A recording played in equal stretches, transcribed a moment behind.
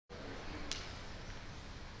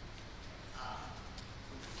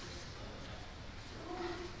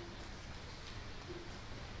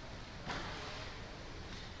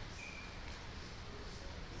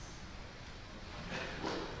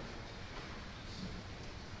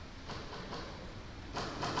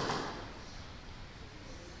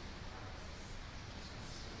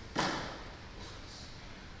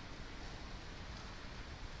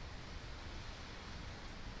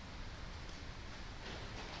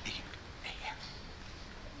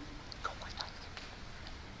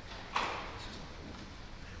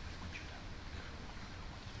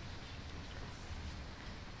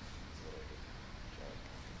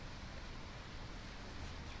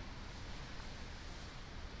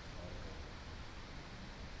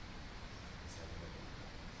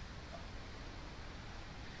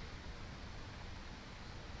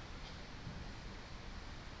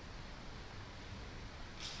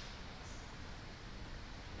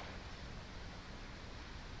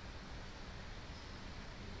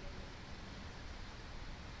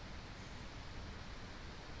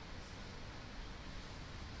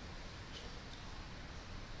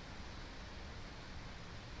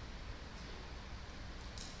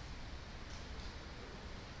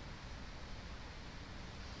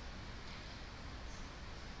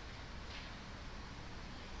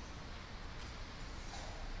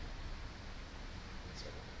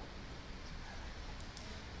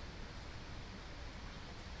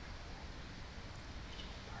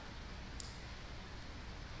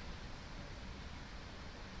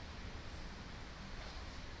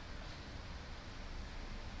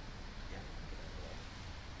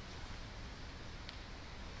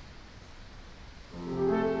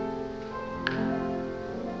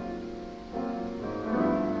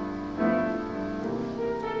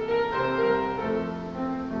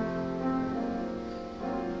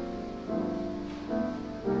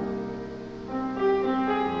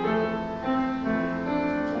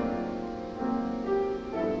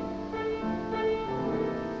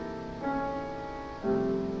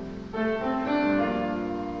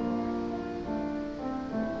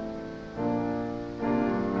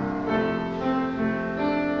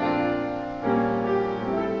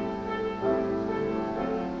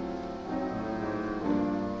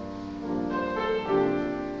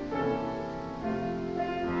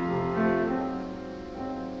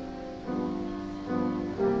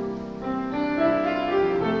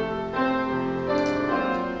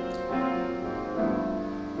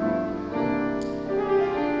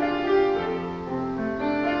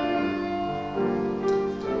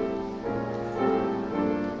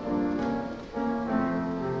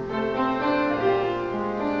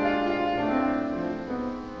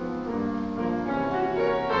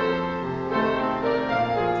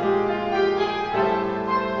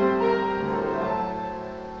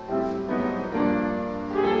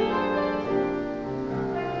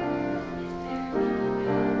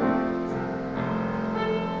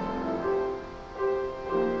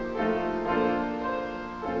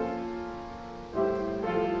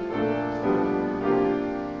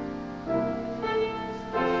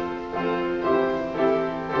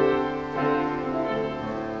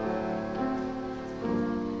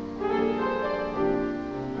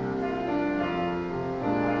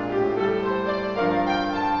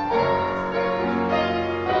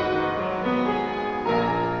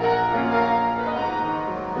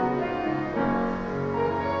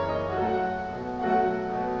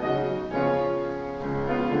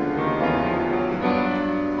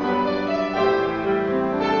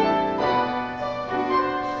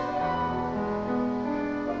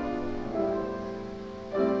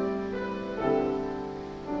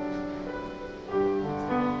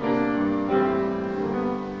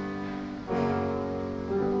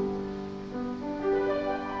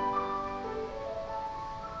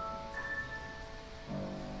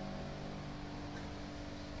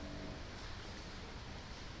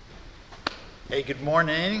Hey, good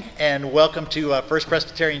morning and welcome to First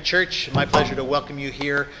Presbyterian Church. My pleasure to welcome you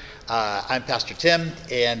here. I'm Pastor Tim,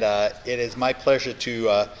 and it is my pleasure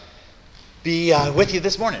to be with you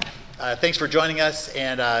this morning. Thanks for joining us,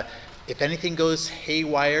 and if anything goes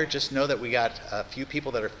haywire, just know that we got a few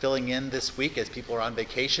people that are filling in this week as people are on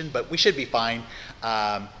vacation, but we should be fine.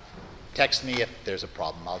 Text me if there's a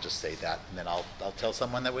problem. I'll just say that, and then I'll tell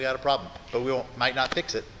someone that we got a problem, but we might not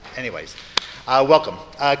fix it. Anyways. Welcome.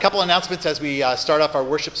 A couple announcements as we start off our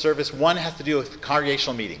worship service. One has to do with the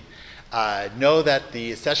congregational meeting. Know that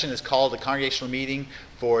the session is called a congregational meeting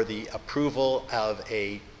for the approval of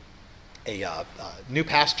a new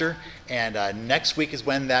pastor, and next week is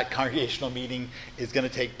when that congregational meeting is going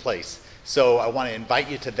to take place. So I want to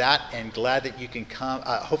invite you to that, and glad that you can come.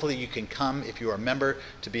 Hopefully you can come if you are a member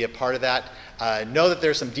to be a part of that. Know that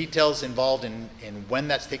there's some details involved in when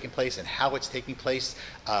that's taking place and how it's taking place.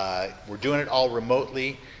 We're doing it all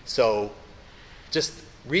remotely, so just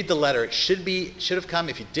read the letter. It should have come.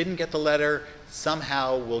 If you didn't get the letter,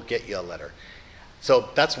 somehow we'll get you a letter. So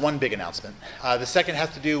that's one big announcement. The second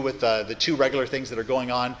has to do with the two regular things that are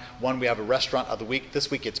going on. One, we have a restaurant of the week.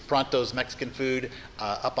 This week it's Pronto's Mexican Food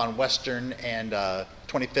up on Western and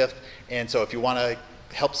 25th. And so if you want to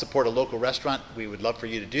help support a local restaurant, we would love for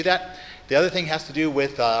you to do that. The other thing has to do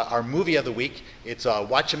with our movie of the week. It's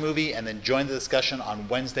watch a movie and then join the discussion on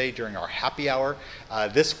Wednesday during our happy hour.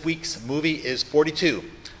 This week's movie is 42,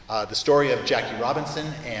 the story of Jackie Robinson,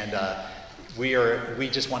 and we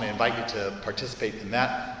just want to invite you to participate in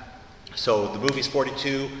that. So the movie's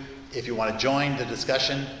 42. If you want to join the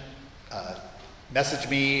discussion, message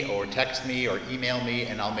me or text me or email me,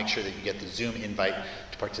 and I'll make sure that you get the Zoom invite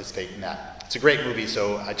to participate in that. It's a great movie,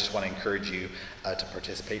 so I just want to encourage you to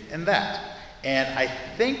participate in that. And I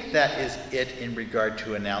think that is it in regard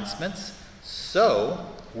to announcements. So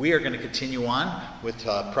we are going to continue on with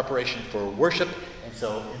preparation for worship, and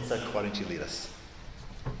so Insa, why don't you lead us?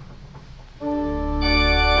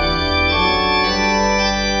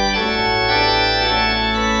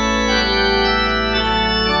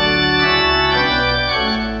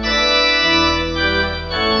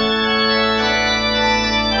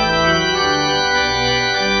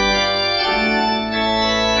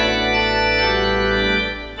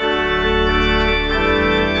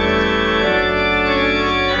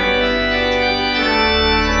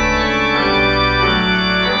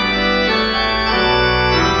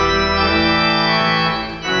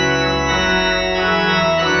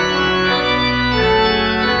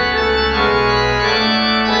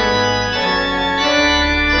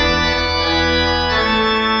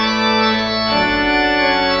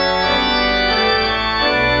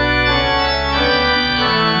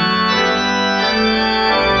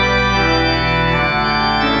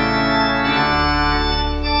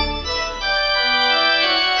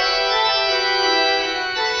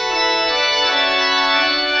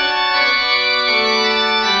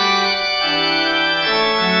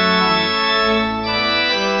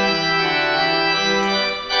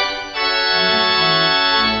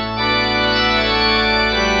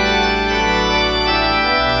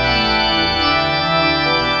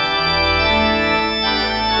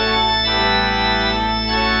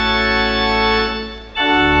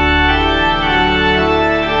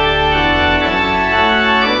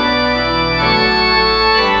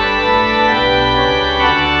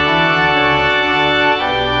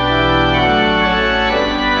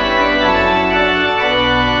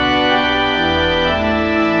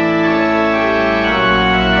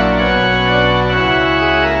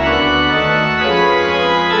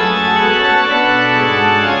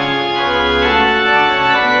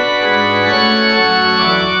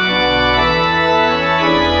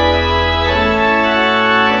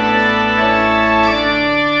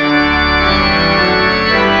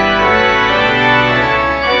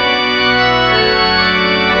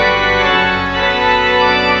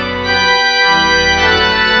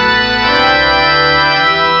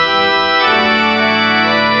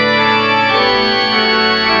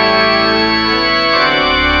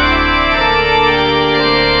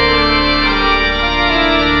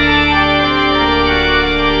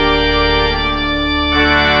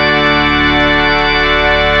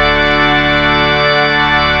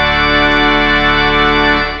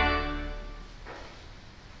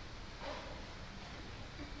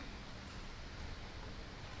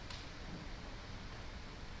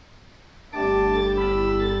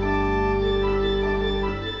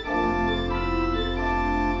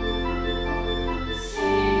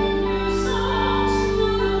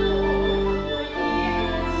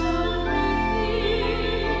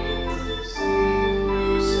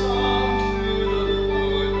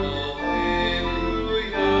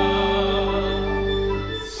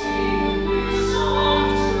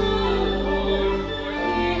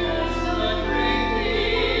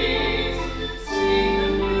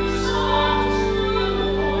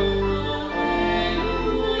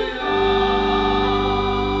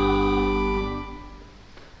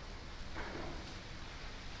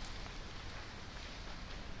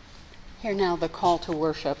 Hear now the call to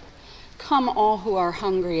worship. Come all who are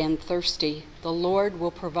hungry and thirsty, the Lord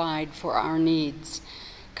will provide for our needs.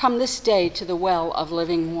 Come this day to the well of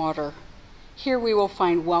living water. Here we will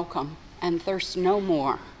find welcome and thirst no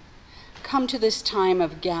more. Come to this time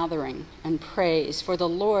of gathering and praise, for the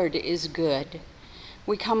Lord is good.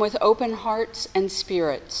 We come with open hearts and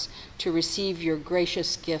spirits to receive your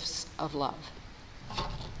gracious gifts of love.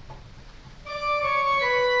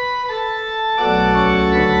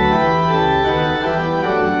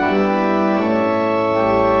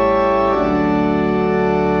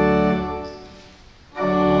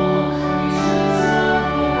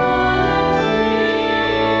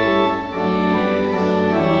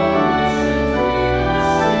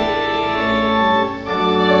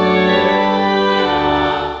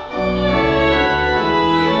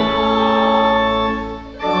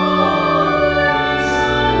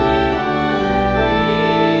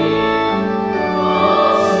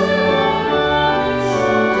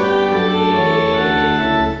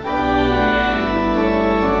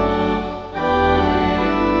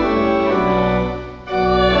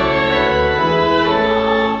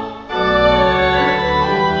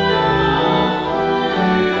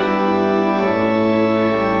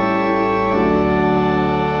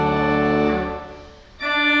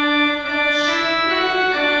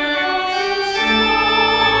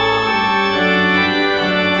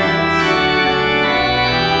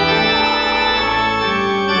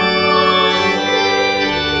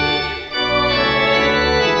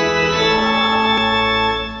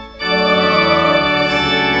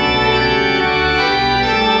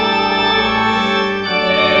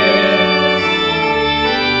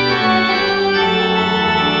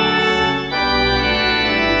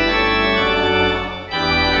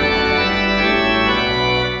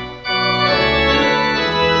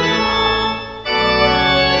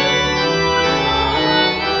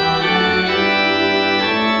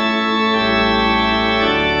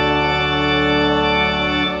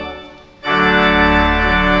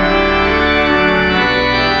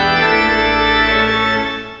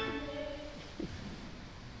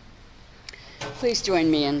 Please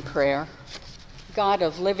join me in prayer. God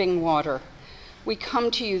of living water, we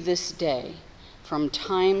come to you this day from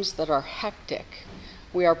times that are hectic.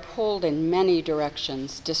 We are pulled in many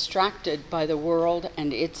directions, distracted by the world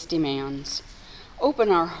and its demands.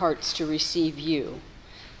 Open our hearts to receive you.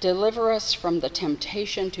 Deliver us from the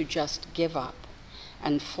temptation to just give up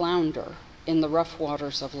and flounder in the rough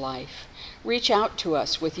waters of life. Reach out to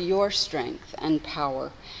us with your strength and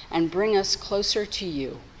power and bring us closer to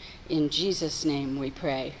you. In Jesus' name we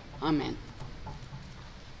pray. Amen.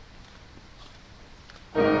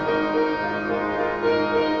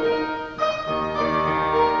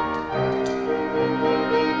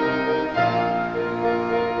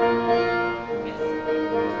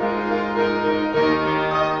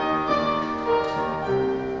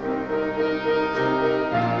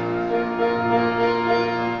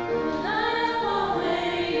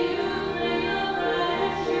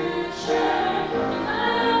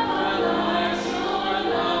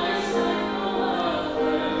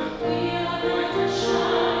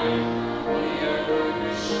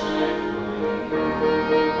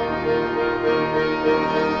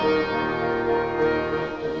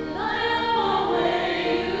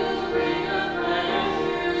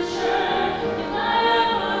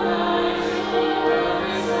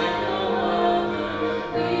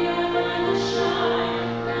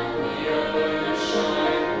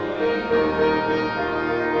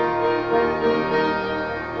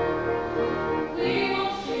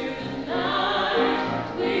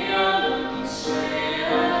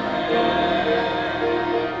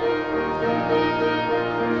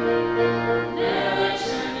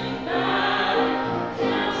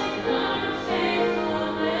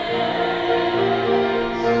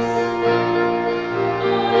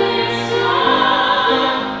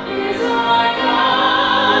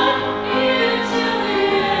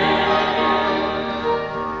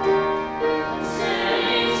 Say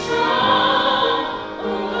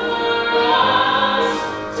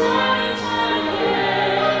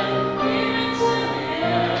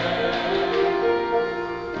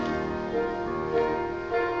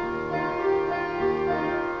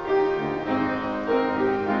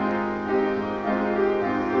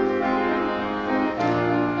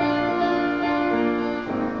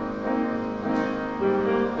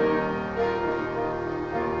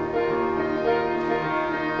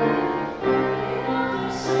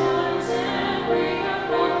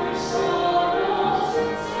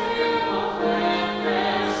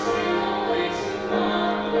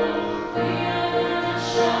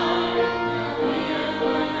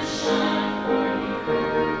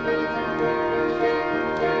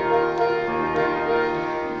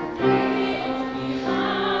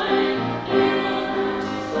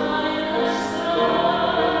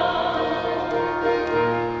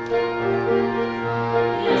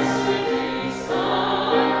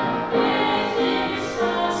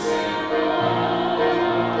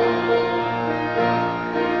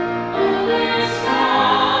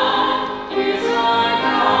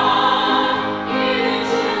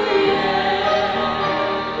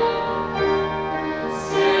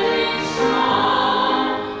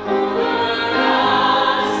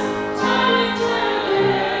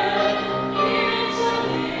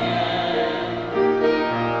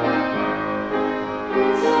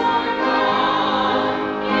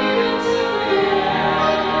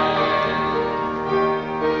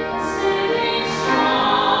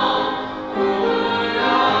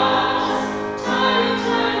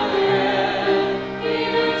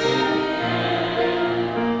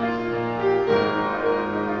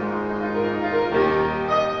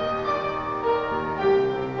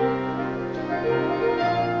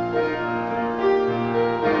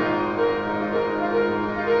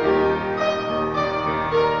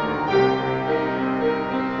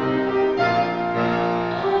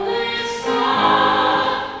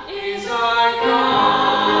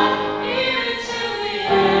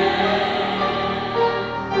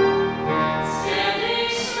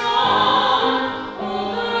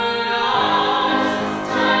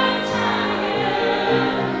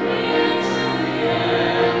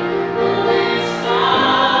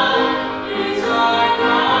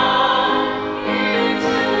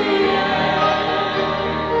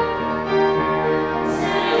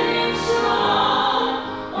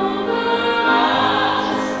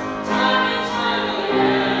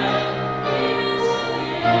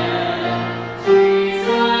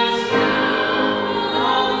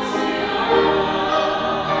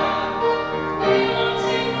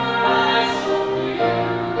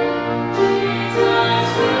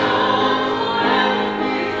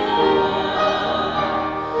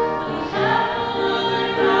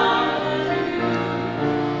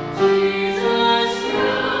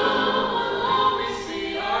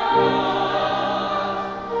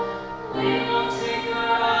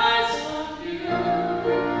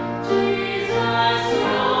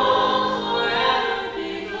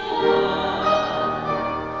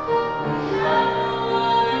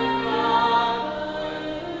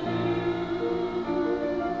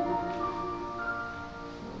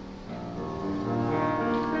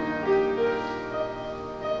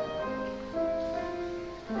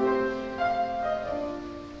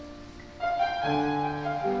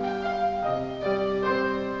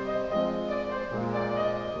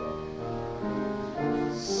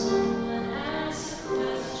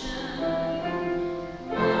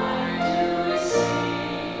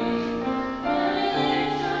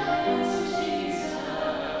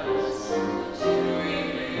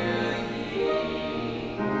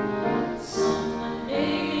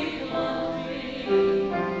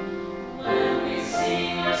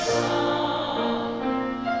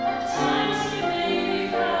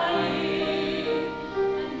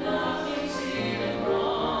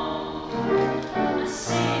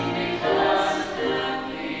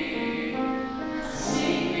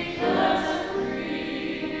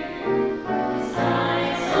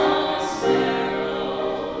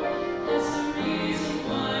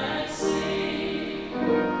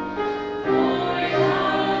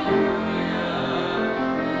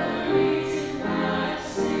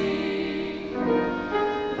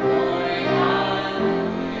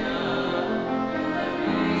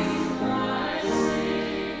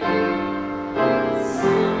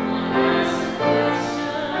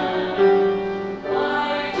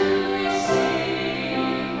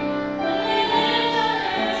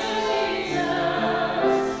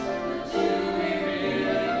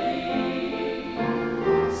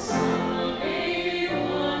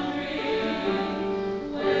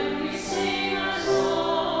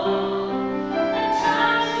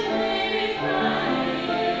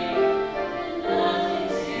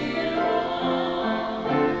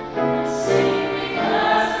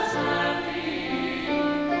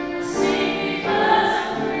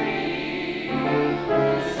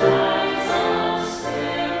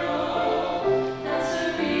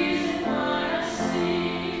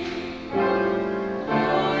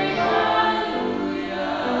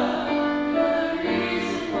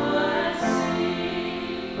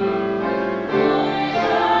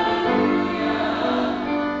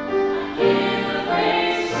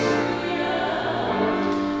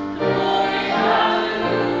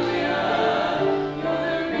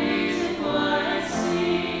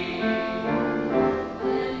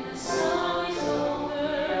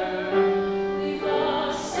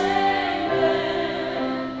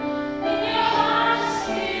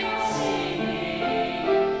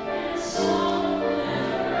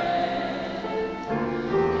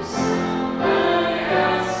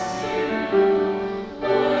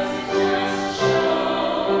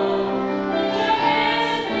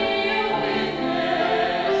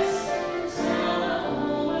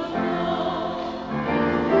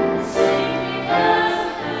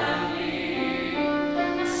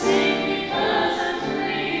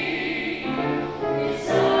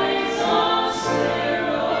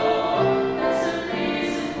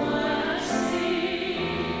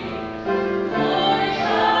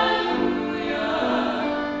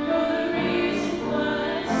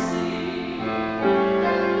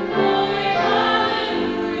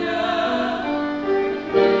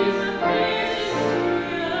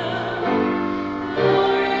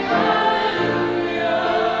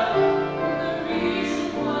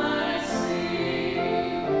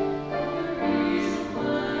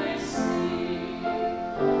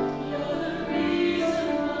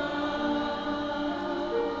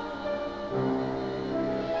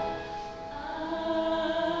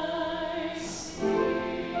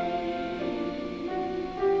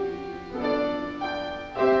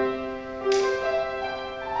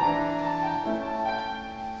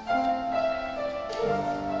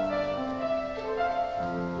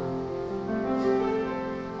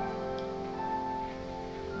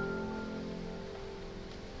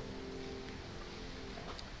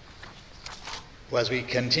Well, as we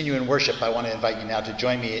continue in worship, I want to invite you now to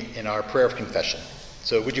join me in our prayer of confession.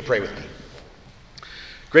 So would you pray with me?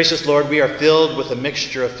 Gracious Lord, we are filled with a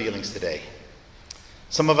mixture of feelings today.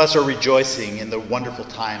 Some of us are rejoicing in the wonderful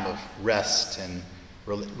time of rest and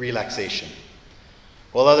relaxation,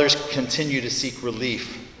 while others continue to seek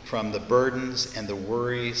relief from the burdens and the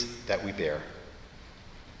worries that we bear.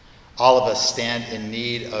 All of us stand in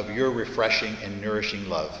need of your refreshing and nourishing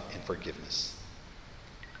love and forgiveness.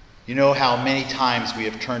 You know how many times we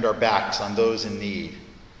have turned our backs on those in need.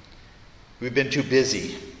 We've been too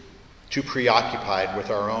busy, too preoccupied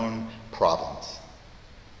with our own problems.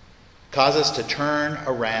 Cause us to turn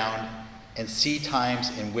around and see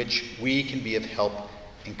times in which we can be of help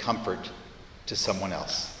and comfort to someone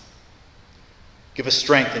else. Give us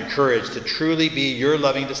strength and courage to truly be your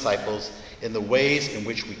loving disciples in the ways in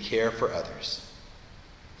which we care for others.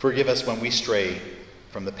 Forgive us when we stray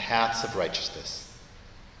from the paths of righteousness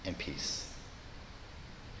and peace.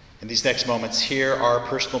 In these next moments, hear our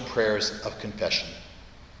personal prayers of confession.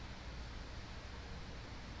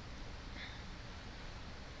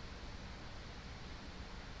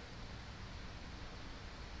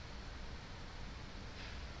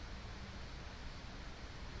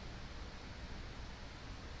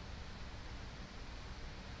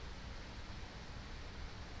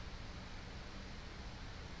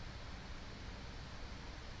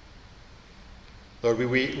 Lord,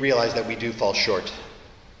 we realize that we do fall short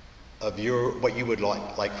of what you would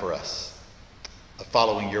like for us, of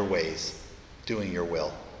following your ways, doing your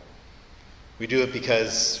will. We do it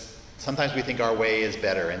because sometimes we think our way is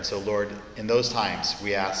better, and so, Lord, in those times,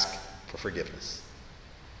 we ask for forgiveness.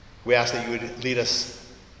 We ask that you would lead us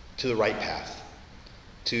to the right path,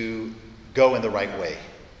 to go in the right way,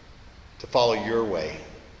 to follow your way,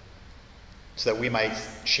 so that we might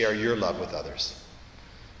share your love with others.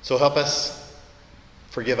 So help us.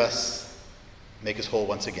 Forgive us, make us whole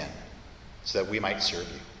once again, so that we might serve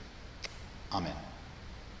you. Amen.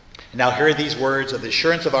 And now hear these words of the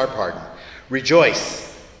assurance of our pardon.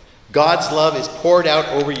 Rejoice. God's love is poured out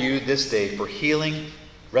over you this day for healing,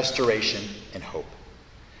 restoration, and hope.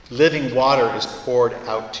 Living water is poured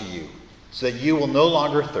out to you, so that you will no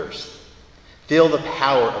longer thirst. Feel the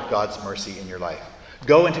power of God's mercy in your life.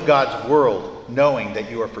 Go into God's world knowing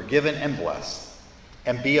that you are forgiven and blessed,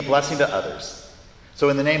 and be a blessing to others. So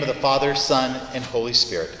in the name of the Father, Son, and Holy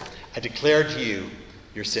Spirit, I declare to you,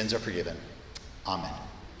 your sins are forgiven. Amen.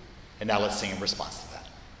 And now let's sing in response to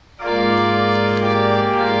that.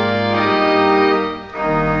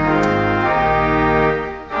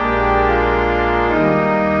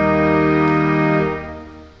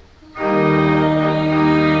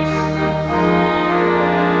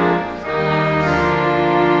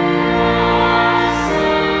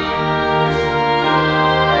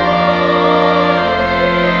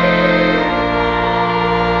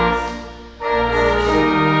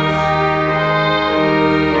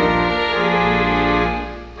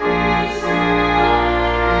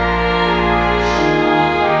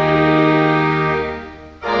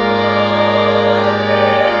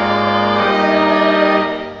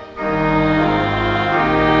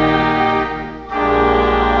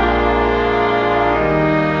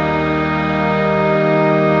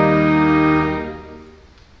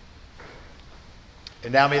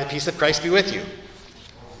 And now may the peace of Christ be with you.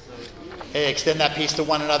 Hey, extend that peace to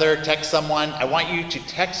one another. Text someone. I want you to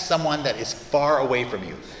text someone that is far away from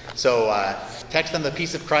you. So text them the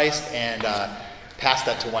peace of Christ and pass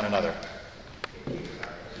that to one another.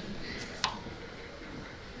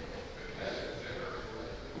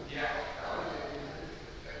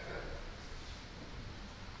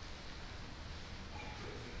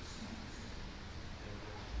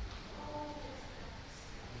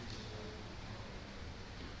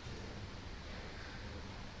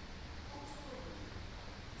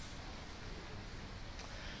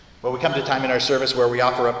 Well, we come to a time in our service where we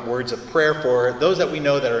offer up words of prayer for those that we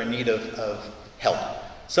know that are in need of help.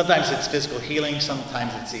 Sometimes it's physical healing,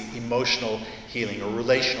 sometimes it's emotional healing or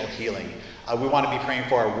relational healing. We want to be praying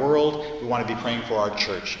for our world, we want to be praying for our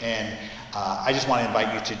church. And I just want to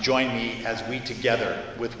invite you to join me as we together,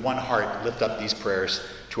 with one heart, lift up these prayers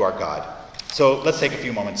to our God. So let's take a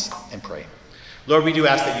few moments and pray. Lord, we do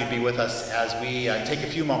ask that you'd be with us as we take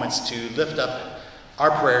a few moments to lift up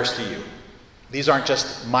our prayers to you. These aren't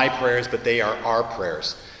just my prayers, but they are our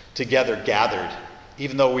prayers, together, gathered.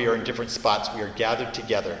 Even though we are in different spots, we are gathered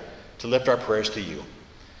together to lift our prayers to you.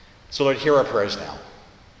 So Lord, hear our prayers now.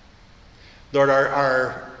 Lord,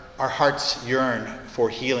 our hearts yearn for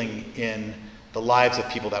healing in the lives of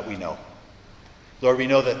people that we know. Lord, we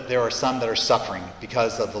know that there are some that are suffering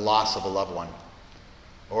because of the loss of a loved one,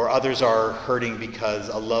 or others are hurting because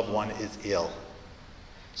a loved one is ill.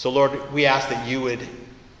 So Lord, we ask that you would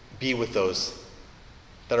be with those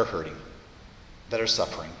that are hurting, that are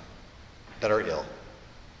suffering, that are ill.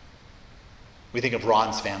 We think of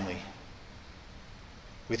Ron's family.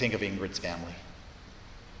 We think of Ingrid's family.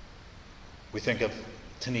 We think of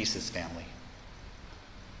Tanisa's family.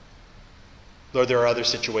 Lord, there are other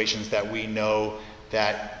situations that we know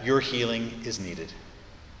that your healing is needed.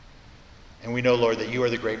 And we know, Lord, that you are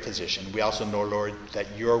the great physician. We also know, Lord,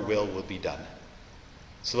 that your will be done.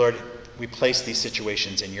 So, Lord, we place these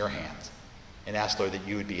situations in your hands and ask, Lord, that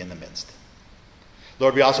you would be in the midst.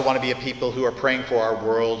 Lord, we also want to be a people who are praying for our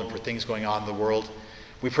world and for things going on in the world.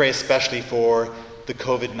 We pray especially for the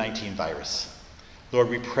COVID-19 virus. Lord,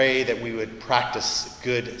 we pray that we would practice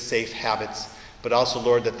good, safe habits, but also,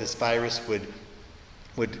 Lord, that this virus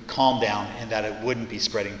would calm down and that it wouldn't be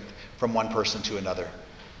spreading from one person to another.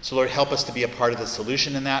 So, Lord, help us to be a part of the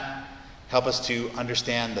solution in that. Help us to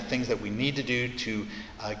understand the things that we need to do to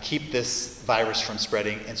keep this virus from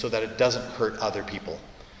spreading and so that it doesn't hurt other people.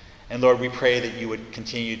 And Lord, we pray that you would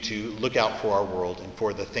continue to look out for our world and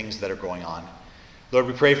for the things that are going on. Lord,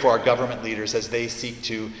 we pray for our government leaders as they seek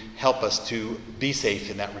to help us to be safe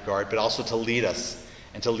in that regard, but also to lead us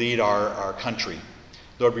and to lead our country.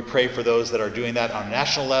 Lord, we pray for those that are doing that on a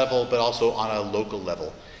national level, but also on a local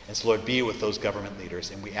level. And so, Lord, be with those government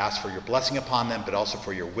leaders, and we ask for your blessing upon them, but also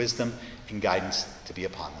for your wisdom and guidance to be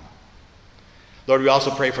upon them. Lord, we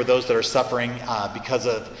also pray for those that are suffering because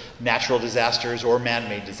of natural disasters or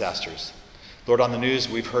man-made disasters. Lord, on the news,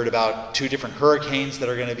 we've heard about 2 different hurricanes that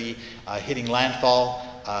are going to be hitting landfall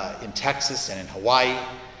in Texas and in Hawaii.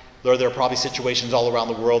 Lord, there are probably situations all around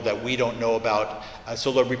the world that we don't know about.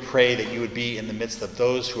 So, Lord, we pray that you would be in the midst of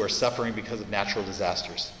those who are suffering because of natural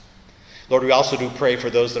disasters. Lord, we also do pray for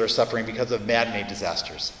those that are suffering because of man-made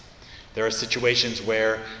disasters. There are situations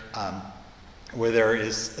where there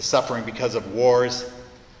is suffering because of wars.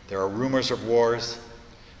 There are rumors of wars.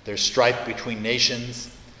 There's strife between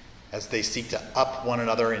nations as they seek to up one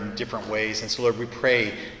another in different ways. And so, Lord, we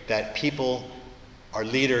pray that people, our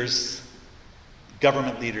leaders,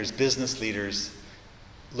 government leaders, business leaders,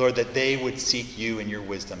 Lord, that they would seek you in your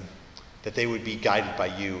wisdom, that they would be guided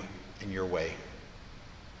by you in your way.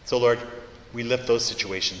 So, Lord, we lift those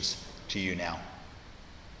situations to you now.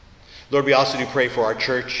 Lord, we also do pray for our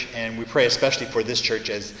church, and we pray especially for this church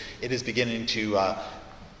as it is beginning to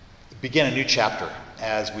begin a new chapter,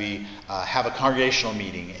 as we have a congregational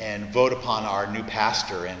meeting and vote upon our new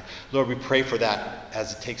pastor. And Lord, we pray for that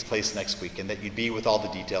as it takes place next week, and that you'd be with all the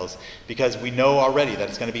details, because we know already that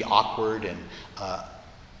it's going to be awkward and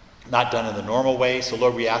not done in the normal way. So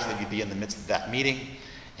Lord, we ask that you'd be in the midst of that meeting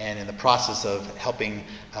and in the process of helping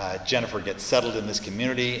Jennifer get settled in this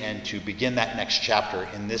community and to begin that next chapter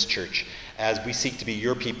in this church as we seek to be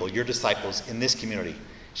your people, your disciples in this community,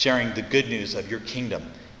 sharing the good news of your kingdom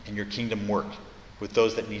and your kingdom work with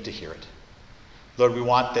those that need to hear it. Lord, we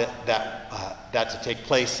want that to take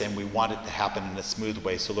place, and we want it to happen in a smooth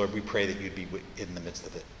way. So Lord, we pray that you'd be in the midst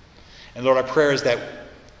of it. And Lord, our prayer is that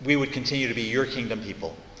we would continue to be your kingdom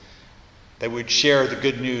people, that we would share the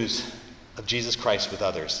good news of Jesus Christ with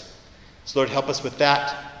others. So Lord, help us with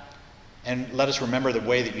that, and let us remember the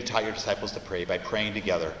way that you taught your disciples to pray by praying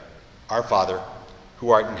together. Our Father, who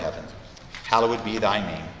art in heaven, hallowed be thy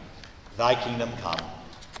name. Thy kingdom come,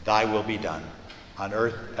 thy will be done, on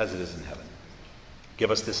earth as it is in heaven. Give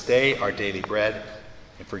us this day our daily bread,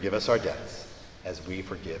 and forgive us our debts, as we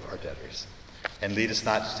forgive our debtors. And lead us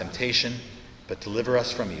not to temptation, but deliver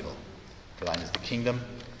us from evil. For thine is the kingdom,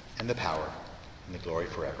 and the power, and the glory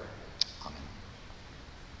forever.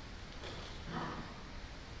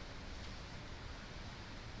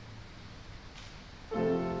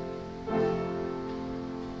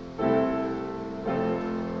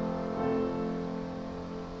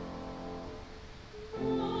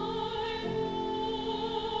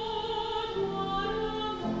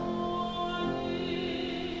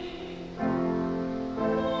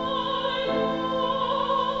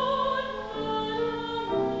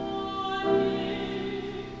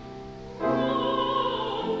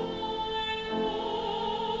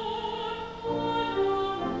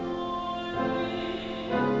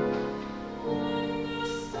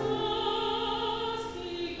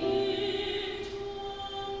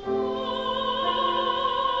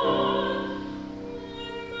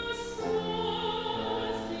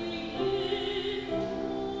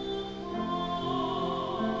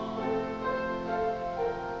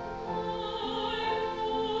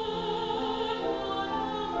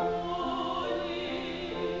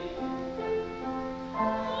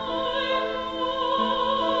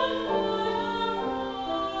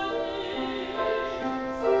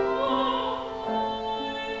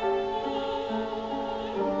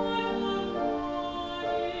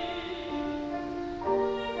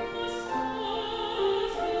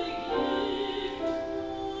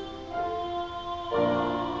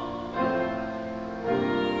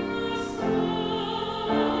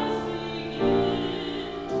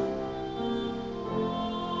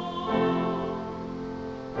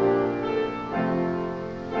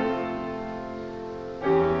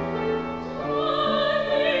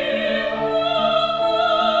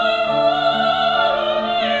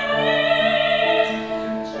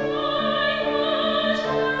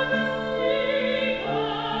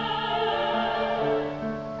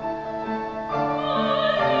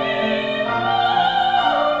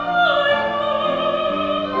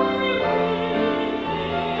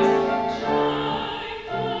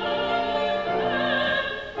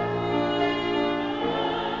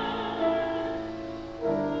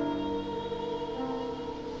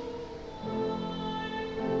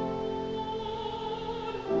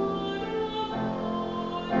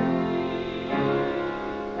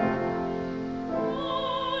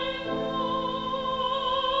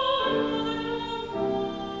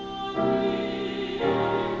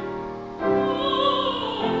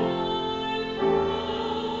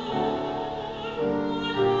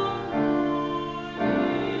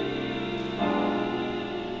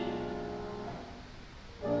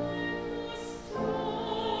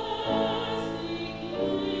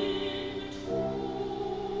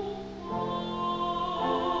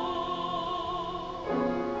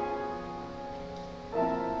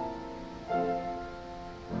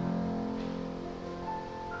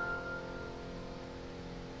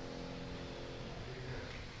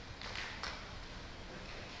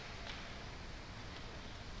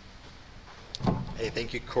 Hey,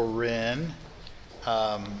 thank you, Corinne.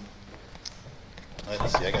 Let's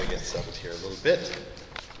see, I gotta get settled here a little bit.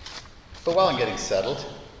 But while I'm getting settled,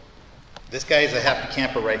 this guy is a happy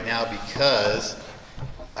camper right now because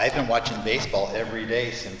I've been watching baseball every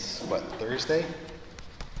day since, Thursday?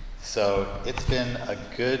 So it's been a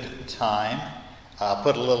good time.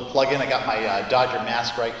 Put a little plug in. I got my Dodger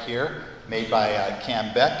mask right here, made by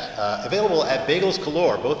Cam Beck. Available at Bagels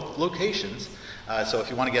Galore, both locations. So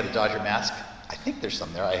if you want to get a Dodger mask, I think there's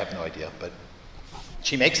some there. I have no idea, but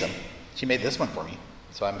she makes them. She made this one for me,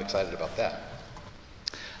 so I'm excited about that.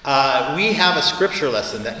 We have a scripture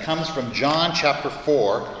lesson that comes from John chapter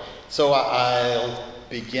 4, so I'll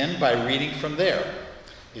begin by reading from there.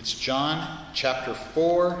 It's John chapter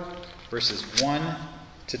 4, verses 1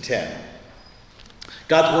 to 10.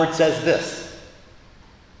 God's word says this: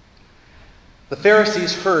 The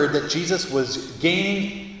Pharisees heard that Jesus was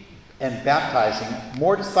gaining and baptizing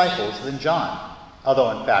more disciples than John,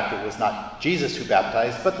 although in fact it was not Jesus who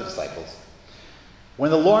baptized, but the disciples. When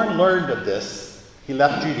the Lord learned of this, he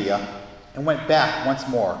left Judea and went back once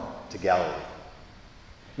more to Galilee.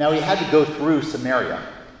 Now he had to go through Samaria.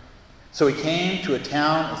 So he came to a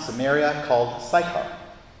town in Samaria called Sychar,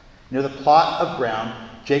 near the plot of ground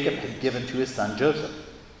Jacob had given to his son Joseph.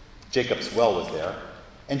 Jacob's well was there,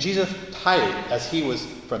 and Jesus, tired as he was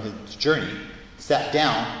from his journey, sat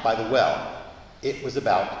down by the well. It was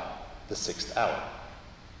about the 6th hour.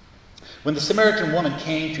 When the Samaritan woman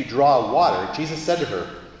came to draw water, Jesus said to her,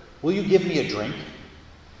 "Will you give me a drink?"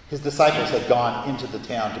 His disciples had gone into the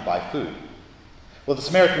town to buy food. Well, the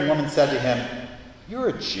Samaritan woman said to him, "You're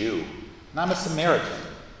a Jew, and I'm a Samaritan.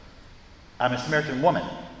 I'm a Samaritan woman.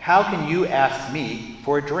 How can you ask me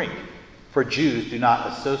for a drink? For Jews do not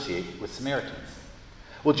associate with Samaritans."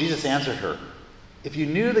 Well, Jesus answered her, "If you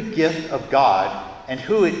knew the gift of God and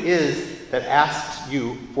who it is that asks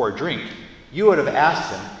you for a drink, you would have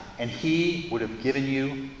asked him, and he would have given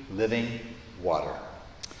you living water."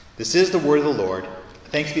 This is the word of the Lord.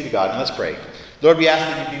 Thanks be to God, and let's pray. Lord, we ask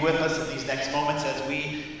that you be with us in these next moments as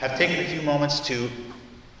we have taken a few moments to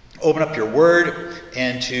open up your word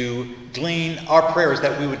and to glean our prayers,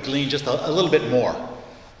 that we would glean just a little bit more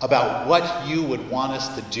about what you would want us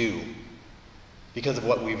to do because of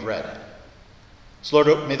what we've read. So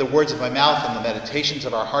Lord, may the words of my mouth and the meditations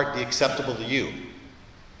of our heart be acceptable to you,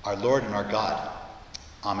 our Lord and our God.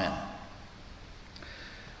 Amen.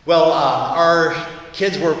 Well, our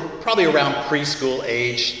kids were probably around preschool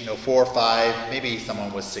age, 4 or 5, maybe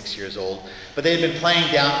someone was 6 years old. But they had been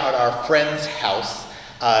playing down at our friend's house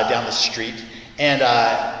down the street. And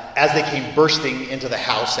as they came bursting into the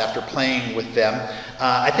house after playing with them,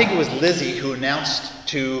 I think it was Lizzie who announced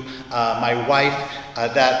to my wife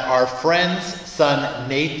that our friend's son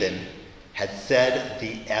Nathan had said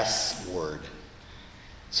the S word.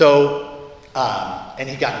 So, and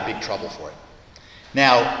he got in big trouble for it.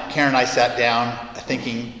 Now, Karen and I sat down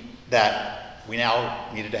thinking that we now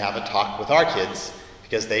needed to have a talk with our kids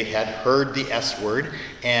because they had heard the S word,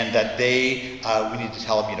 and that we needed to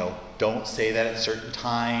tell them, don't say that at certain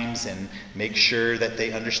times, and make sure that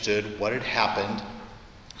they understood what had happened.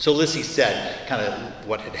 So Lizzie said kind of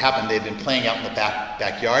what had happened. They had been playing out in the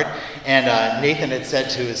backyard, and Nathan had said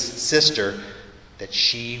to his sister that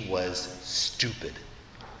she was stupid.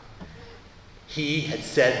 He had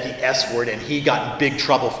said the S word, and he got in big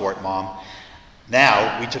trouble for it, Mom.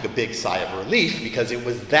 Now, we took a big sigh of relief because it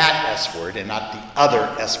was that S word and not the other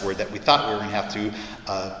S word that we thought we were going to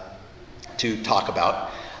have to talk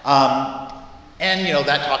about. And,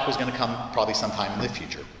 that talk was going to come probably sometime in the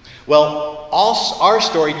future. Well, our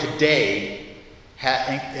story today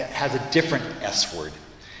has a different S word.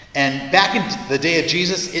 And back in the day of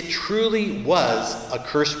Jesus, it truly was a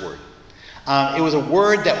curse word. It was a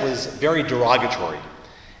word that was very derogatory.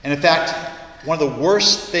 And in fact, one of the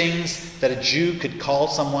worst things that a Jew could call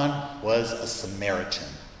someone was a Samaritan,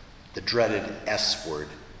 the dreaded S word.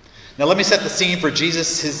 Now let me set the scene for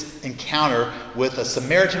Jesus' encounter with a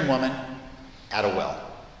Samaritan woman at a well.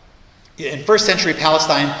 In first century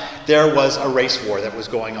Palestine, there was a race war that was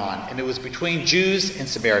going on, and it was between Jews and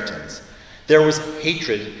Samaritans. There was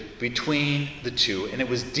hatred between the two, and it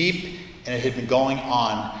was deep, and it had been going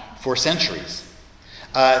on for centuries.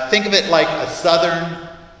 Think of it like a southern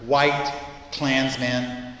white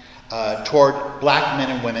Klansman toward black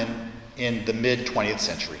men and women in the mid-20th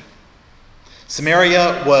century.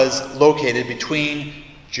 Samaria was located between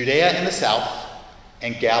Judea in the south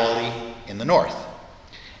and Galilee in the north.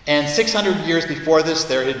 And 600 years before this,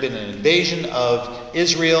 there had been an invasion of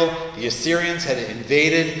Israel. The Assyrians had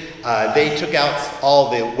invaded. They took out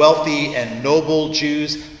all the wealthy and noble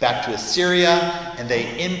Jews back to Assyria, and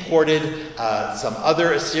they imported some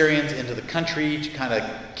other Assyrians into the country to kind of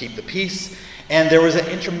keep the peace. And there was an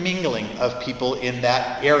intermingling of people in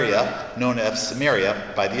that area known as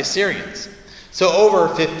Samaria by the Assyrians. So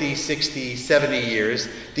over 50, 60, 70 years,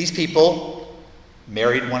 these people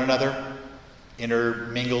married one another,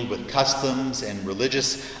 intermingled with customs and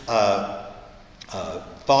religious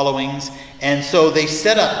followings. And so they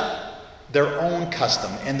set up their own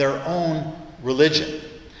custom and their own religion.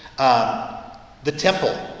 The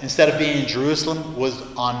temple, instead of being in Jerusalem, was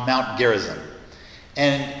on Mount Gerizim.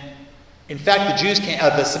 And in fact,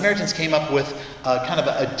 the Samaritans came up with kind of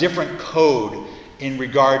a different code in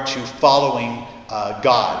regard to following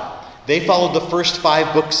God. They followed the first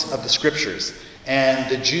 5 books of the scriptures, and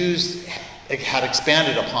the Jews had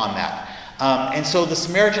expanded upon that. And so the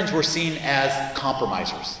Samaritans were seen as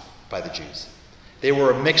compromisers by the Jews. They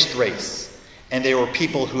were a mixed race, and they were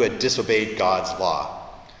people who had disobeyed God's law.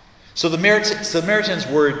 So the Samaritans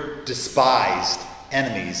were despised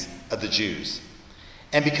enemies of the Jews.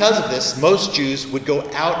 And because of this, most Jews would go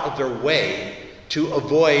out of their way to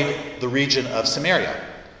avoid the region of Samaria.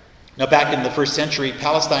 Now, back in the first century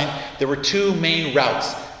Palestine, there were 2 main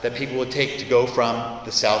routes that people would take to go from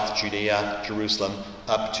the south, Judea, Jerusalem,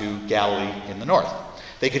 up to Galilee in the north.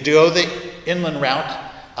 They could go the inland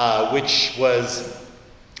route, which was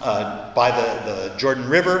by the Jordan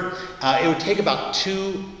River. It would take about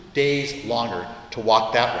 2 days longer to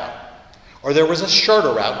walk that route. Or there was a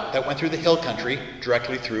shorter route that went through the hill country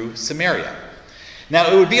directly through Samaria.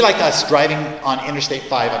 Now, it would be like us driving on Interstate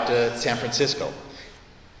 5 up to San Francisco.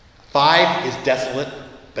 5 is desolate,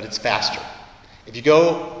 but it's faster. If you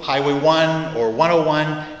go Highway 1 or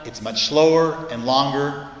 101, it's much slower and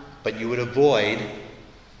longer, but you would avoid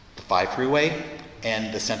the 5 freeway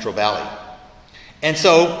and the Central Valley. And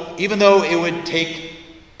so, even though it would take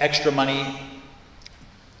extra money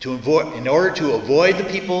in order to avoid the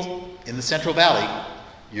people in the Central Valley,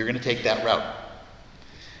 you're going to take that route.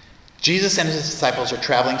 Jesus and his disciples are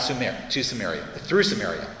traveling through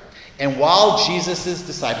Samaria. And while Jesus'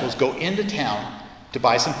 disciples go into town to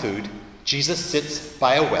buy some food, Jesus sits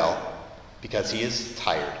by a well because he is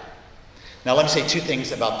tired. Now let me say 2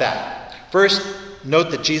 things about that. First, note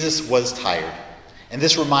that Jesus was tired. And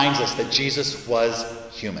this reminds us that Jesus was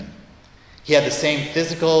human. He had the same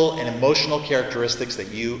physical and emotional characteristics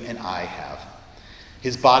that you and I have.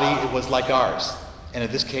 His body, it was like ours. And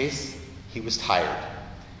in this case, he was tired.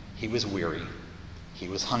 He was weary. He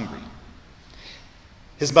was hungry.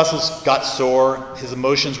 His muscles got sore. His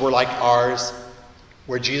emotions were like ours,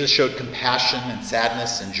 where Jesus showed compassion and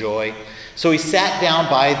sadness and joy. So he sat down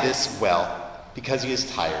by this well because he is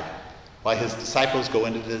tired, while his disciples go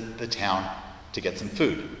into the town to get some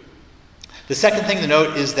food. The second thing to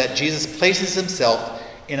note is that Jesus places himself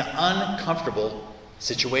in an uncomfortable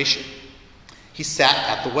situation. He sat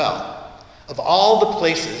at the well. Of all the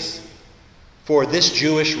places for this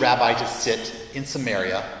Jewish rabbi to sit in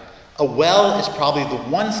Samaria, a well is probably the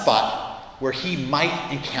one spot where he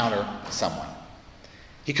might encounter someone.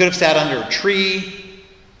 He could have sat under a tree.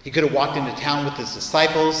 He could have walked into town with his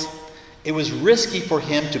disciples. It was risky for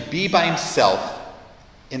him to be by himself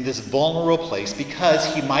in this vulnerable place because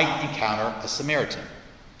he might encounter a Samaritan.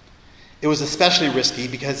 It was especially risky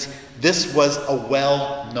because this was a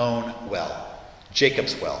well-known well,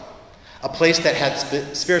 Jacob's well, a place that had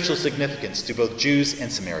spiritual significance to both Jews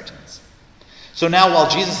and Samaritans. So now while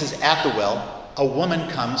Jesus is at the well, a woman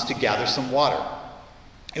comes to gather some water.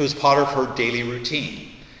 It was part of her daily routine.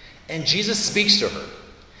 And Jesus speaks to her.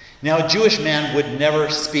 Now, a Jewish man would never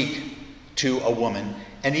speak to a woman,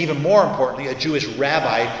 and even more importantly, a Jewish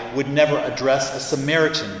rabbi would never address a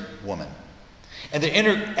Samaritan woman. And the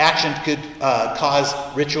interaction could cause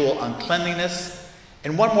ritual uncleanliness.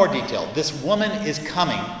 And one more detail, this woman is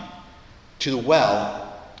coming to the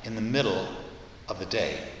well in the middle of the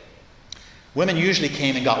day. Women usually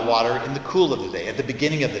came and got water in the cool of the day, at the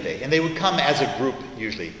beginning of the day, and they would come as a group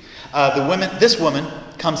usually. This woman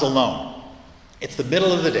comes alone. It's the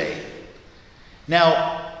middle of the day.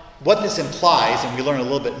 Now, what this implies, and we learn a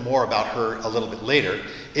little bit more about her a little bit later,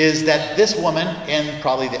 is that this woman and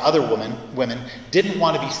probably the other women didn't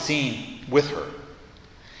want to be seen with her.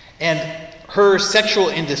 And her sexual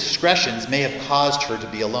indiscretions may have caused her to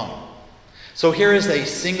be alone. So here is a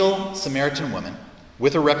single Samaritan woman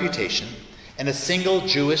with a reputation and a single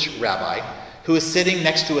Jewish rabbi who is sitting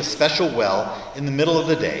next to a special well in the middle of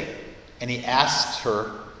the day, and he asks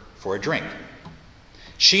her for a drink.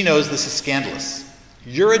 She knows this is scandalous.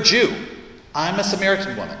 You're a Jew. I'm a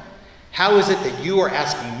Samaritan woman. How is it that you are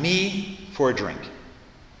asking me for a drink?"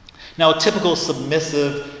 Now, a typical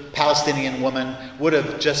submissive Palestinian woman would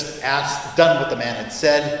have just done what the man had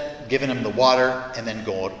said, given him the water, and then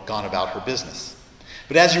gone about her business.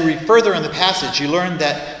 But as you read further in the passage, you learn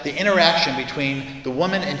that the interaction between the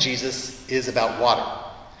woman and Jesus is about water.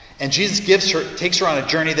 And Jesus takes her on a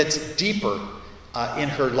journey that's deeper in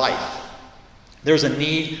her life. There's a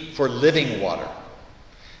need for living water.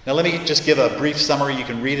 Now let me just give a brief summary. You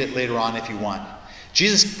can read it later on if you want.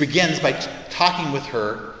 Jesus begins by talking with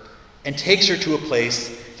her and takes her to a place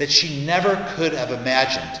that she never could have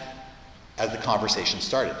imagined as the conversation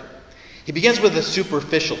started. He begins with a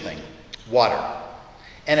superficial thing, water.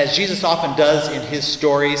 And as Jesus often does in his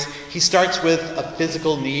stories, he starts with a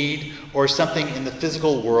physical need or something in the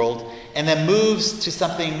physical world and then moves to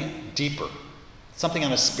something deeper, something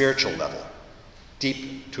on a spiritual level,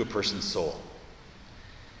 deep to a person's soul.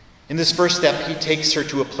 In this first step, he takes her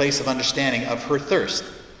to a place of understanding of her thirst.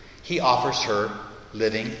 He offers her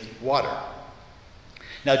living water.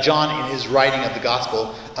 Now, John, in his writing of the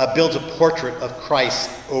gospel, builds a portrait of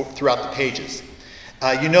Christ throughout the pages.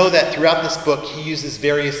 You know that throughout this book, he uses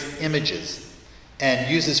various images and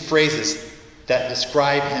uses phrases that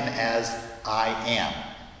describe him as "I am."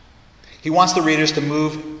 He wants the readers to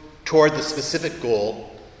move toward the specific goal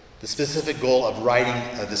of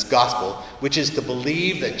writing this gospel, which is to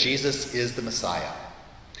believe that Jesus is the Messiah.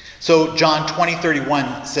 So John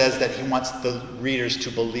 20:31 says that he wants the readers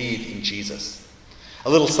to believe in Jesus. A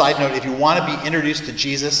little side note, if you want to be introduced to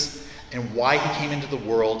Jesus and why he came into the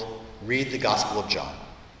world, read the Gospel of John.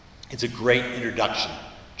 It's a great introduction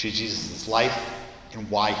to Jesus' life and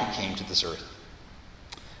why he came to this earth.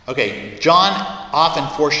 Okay, John often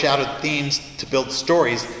foreshadowed themes to build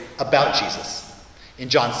stories about Jesus. In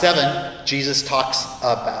John 7, Jesus talks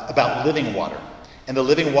about living water. And the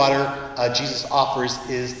living water Jesus offers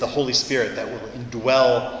is the Holy Spirit that will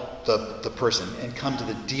indwell the person and come to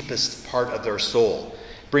the deepest part of their soul,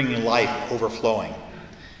 bringing life overflowing.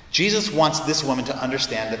 Jesus wants this woman to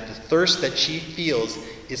understand that the thirst that she feels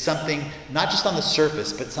is something not just on the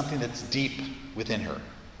surface, but something that's deep within her.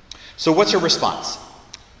 So what's her response?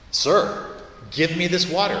 "Sir, give me this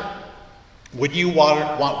water." Would you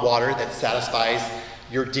want water that satisfies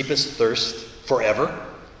your deepest thirst forever?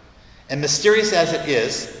 And mysterious as it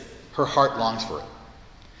is, her heart longs for it.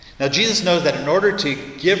 Now, Jesus knows that in order to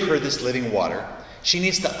give her this living water, she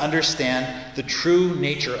needs to understand the true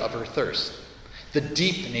nature of her thirst, the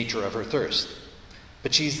deep nature of her thirst.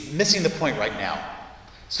 But she's missing the point right now.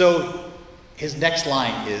 So his next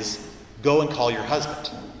line is, "Go and call your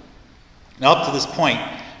husband." Now, up to this point,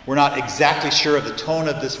 we're not exactly sure of the tone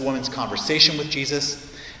of this woman's conversation with Jesus.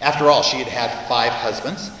 After all, she had had 5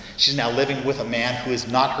 husbands. She's now living with a man who is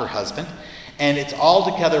not her husband. And it's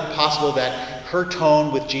altogether possible that her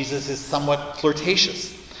tone with Jesus is somewhat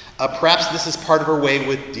flirtatious. Perhaps this is part of her way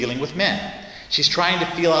with dealing with men. She's trying to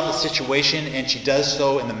feel out the situation, and she does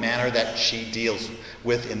so in the manner that she deals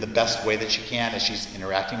with in the best way that she can as she's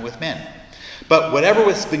interacting with men. But whatever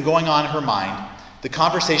has been going on in her mind, the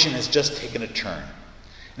conversation has just taken a turn.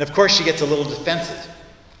 And of course, she gets a little defensive.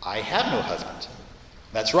 "I have no husband."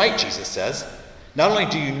 "That's right," Jesus says. "Not only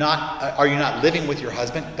are you not living with your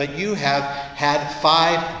husband, but you have had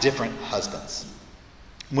 5 different husbands."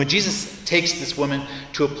 When Jesus takes this woman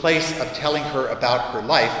to a place of telling her about her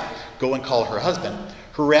life, "Go and call her husband,"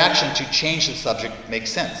 her reaction to change the subject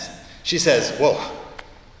makes sense. She says, "Whoa,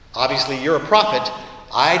 obviously you're a prophet.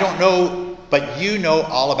 I don't know, but you know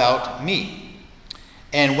all about me."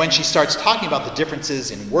 And when she starts talking about the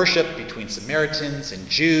differences in worship between Samaritans and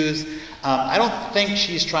Jews, I don't think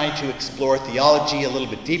she's trying to explore theology a little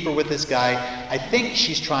bit deeper with this guy. I think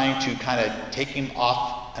she's trying to kind of take him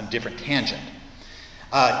off on a different tangent.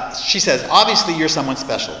 She says, "Obviously you're someone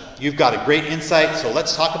special. You've got a great insight, so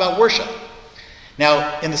let's talk about worship."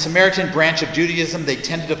 Now, in the Samaritan branch of Judaism, they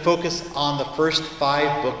tended to focus on the first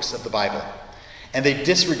 5 books of the Bible, and they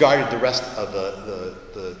disregarded the rest of the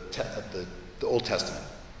Old Testament.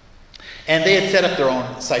 And they had set up their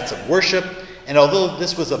own sites of worship, and although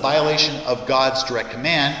this was a violation of God's direct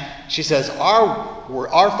command, she says,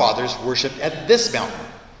 our fathers worshipped at this mountain.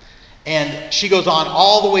 And she goes on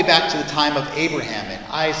all the way back to the time of Abraham and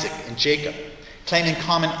Isaac and Jacob, claiming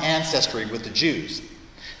common ancestry with the Jews.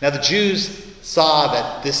 Now the Jews saw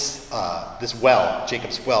that this well,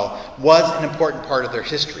 Jacob's well, was an important part of their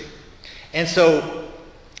history. And so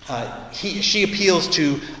she appeals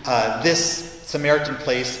to this Samaritan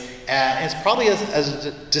place, and it's probably as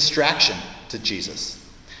a distraction to Jesus.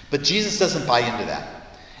 But Jesus doesn't buy into that.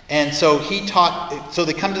 And so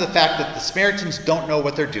they come to the fact that the Samaritans don't know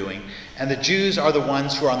what they're doing, And the Jews are the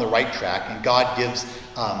ones who are on the right track, and God gives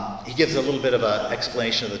a little bit of an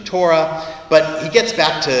explanation of the Torah, but he gets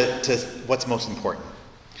back to what's most important.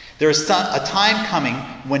 There is a time coming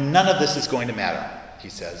when none of this is going to matter, he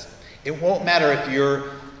says. It won't matter if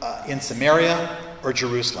you're in Samaria or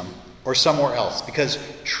Jerusalem or somewhere else, because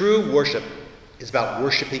true worship is about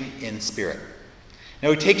worshiping in spirit.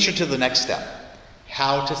 Now he takes her to the next step,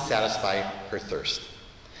 how to satisfy her thirst.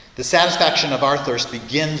 The satisfaction of our thirst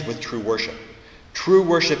begins with true worship. True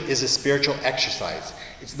worship is a spiritual exercise.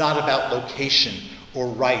 It's not about location or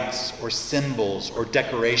rites or symbols or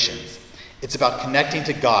decorations. It's about connecting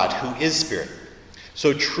to God, who is spirit.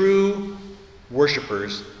 So true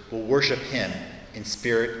worshipers will worship him in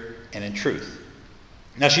spirit and in truth.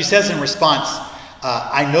 Now she says in response,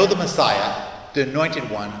 I know the Messiah, the anointed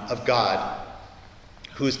one of God,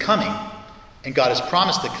 who is coming, and God has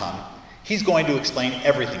promised to come. He's going to explain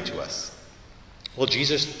everything to us. Well,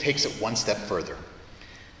 Jesus takes it one step further.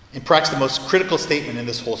 In perhaps the most critical statement in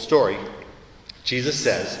this whole story, Jesus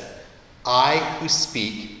says, I who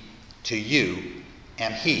speak to you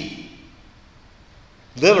am he.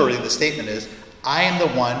 Literally, the statement is, I am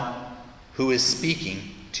the one who is speaking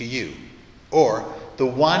to you. Or, the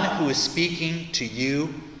one who is speaking to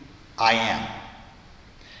you, I am.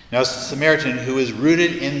 Now, as a Samaritan who is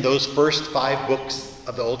rooted in those first 5 books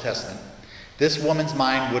of the Old Testament, this woman's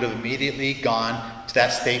mind would have immediately gone to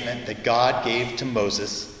that statement that God gave to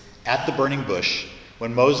Moses at the burning bush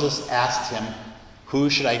when Moses asked him, who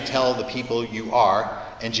should I tell the people you are?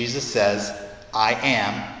 And Jesus says, I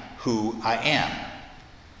am who I am.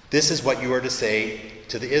 This is what you are to say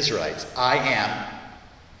to the Israelites. I am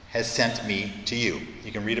has sent me to you.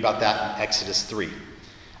 You can read about that in Exodus 3.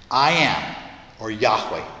 I am, or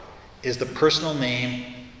Yahweh, is the personal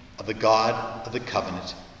name of the God of the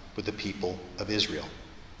covenant with the people of Israel.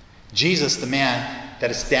 Jesus, the man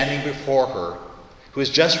that is standing before her, who has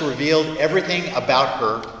just revealed everything about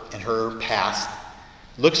her and her past,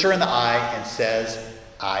 looks her in the eye and says,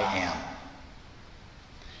 I am.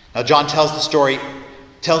 Now John tells story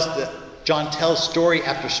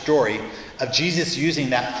after story of Jesus using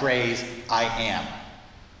that phrase, I am.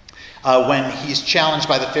 When he's challenged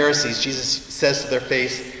by the Pharisees, Jesus says to their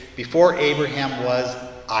face, before Abraham was,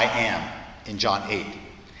 I am, in John 8.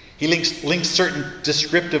 He links certain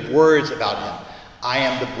descriptive words about him. I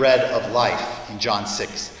am the bread of life, in John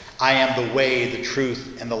 6. I am the way, the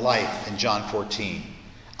truth, and the life, in John 14.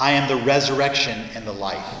 I am the resurrection and the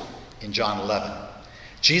life, in John 11.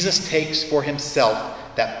 Jesus takes for himself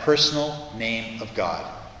that personal name of God.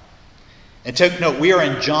 And take note, we are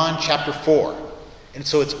in John chapter 4. And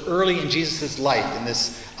so it's early in Jesus' life in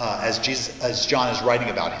this, as John is writing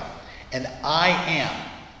about him. And I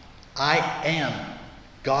am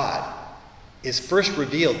God, is first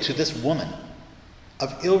revealed to this woman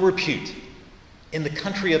of ill repute in the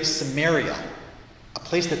country of Samaria, a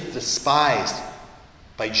place that's despised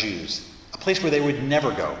by Jews, a place where they would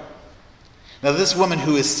never go. Now this woman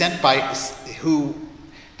who is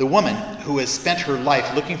the woman who has spent her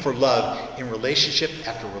life looking for love in relationship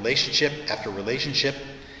after relationship after relationship,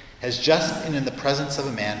 has just been in the presence of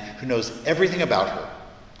a man who knows everything about her,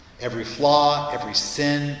 every flaw, every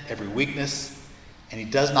sin, every weakness, and he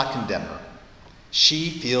does not condemn her. She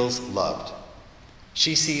feels loved.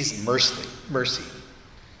 She sees mercy.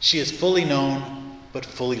 She is fully known, but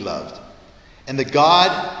fully loved. And the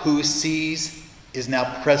God who sees is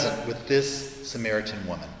now present with this Samaritan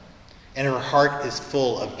woman. And her heart is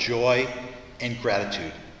full of joy and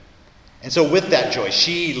gratitude. And so with that joy,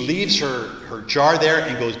 she leaves her jar there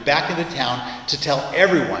and goes back into town to tell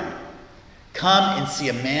everyone, come and see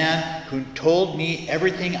a man who told me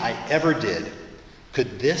everything I ever did.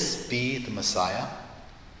 Could this be the Messiah?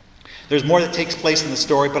 There's more that takes place in the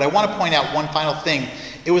story, but I want to point out one final thing.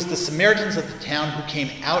 It was the Samaritans of the town who came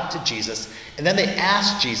out to Jesus, and then they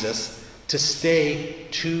asked Jesus to stay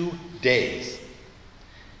 2 days.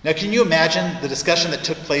 Now, can you imagine the discussion that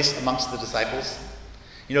took place amongst the disciples?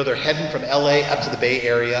 You know, they're heading from LA up to the Bay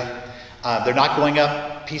Area. They're not going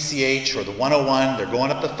up PCH or the 101. They're going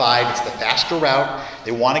up the 5. It's the faster route.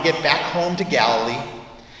 They want to get back home to Galilee.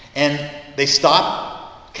 And they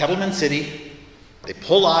stop Kettleman City. They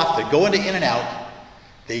pull off. They go into In-N-Out.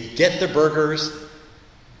 They get their burgers.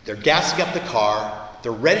 They're gassing up the car.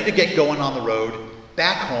 They're ready to get going on the road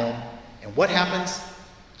back home. And what happens?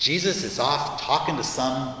 Jesus is off talking to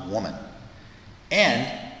some woman. And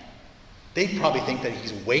they probably think that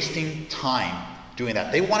he's wasting time doing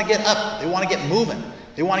that. They want to get up. They want to get moving.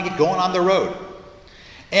 They want to get going on the road.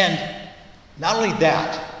 And not only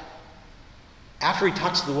that, after he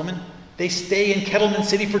talks to the woman, they stay in Kettleman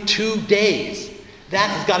City for 2 days. That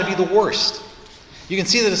has got to be the worst. You can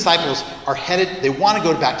see the disciples are headed, they want to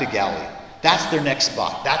go back to Galilee. That's their next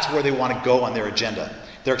spot. That's where they want to go on their agenda.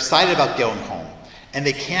 They're excited about going home. And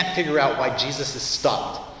they can't figure out why Jesus has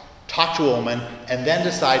stopped, talked to a woman, and then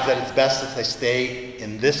decides that it's best if they stay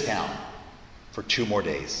in this town for 2 more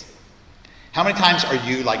days. How many times are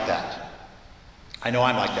you like that? I know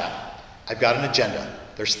I'm like that. I've got an agenda.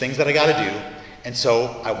 There's things that I got to do, and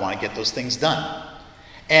so I want to get those things done.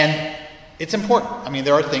 And it's important. I mean,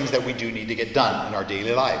 there are things that we do need to get done in our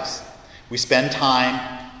daily lives. We spend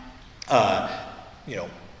time,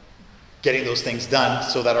 getting those things done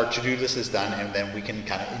so that our to-do list is done, and then we can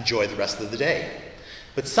kind of enjoy the rest of the day.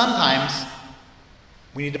 But sometimes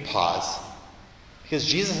we need to pause because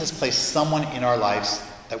Jesus has placed someone in our lives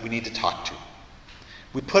that we need to talk to.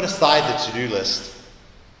 We put aside the to-do list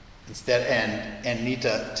instead and need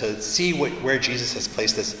to see where Jesus has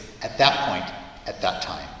placed us at that point, at that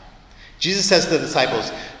time. Jesus says to the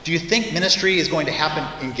disciples, "Do you think ministry is going to happen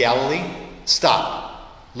in Galilee?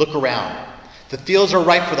 Stop. Look around. The fields are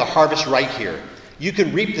ripe for the harvest right here. You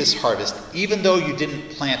could reap this harvest even though you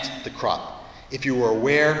didn't plant the crop, if you were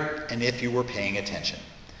aware and if you were paying attention."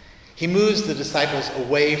 He moves the disciples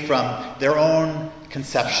away from their own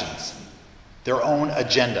conceptions, their own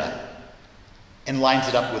agenda, and lines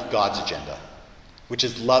it up with God's agenda, which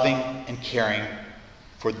is loving and caring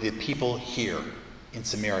for the people here in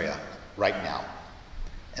Samaria right now.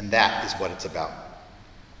 And that is what it's about.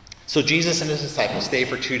 So Jesus and his disciples stay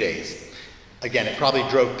for 2 days. Again, it probably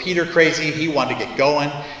drove Peter crazy. He wanted to get going.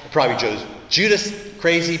 It probably drove Judas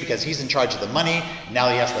crazy because he's in charge of the money. Now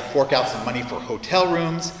he has to fork out some money for hotel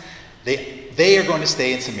rooms. They are going to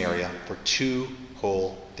stay in Samaria for 2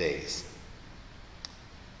 whole days.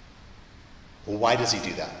 Well, why does he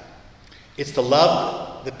do that? It's to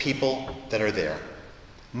love the people that are there.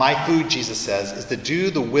 My food, Jesus says, is to do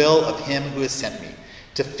the will of him who has sent me,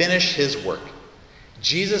 to finish his work.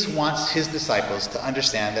 Jesus wants his disciples to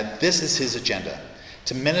understand that this is his agenda,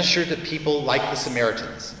 to minister to people like the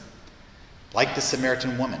Samaritans, like the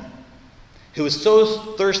Samaritan woman, who is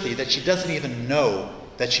so thirsty that she doesn't even know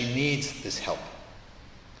that she needs this help.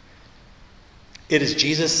 It is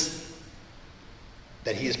Jesus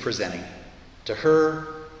that he is presenting to her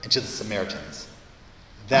and to the Samaritans.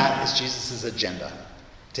 That is Jesus' agenda,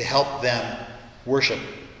 to help them worship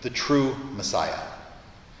the true Messiah.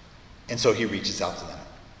 And so he reaches out to them.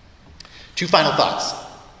 2 final thoughts.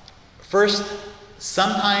 First,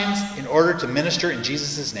 sometimes in order to minister in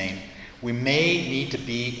Jesus' name, we may need to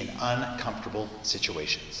be in uncomfortable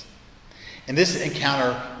situations. In this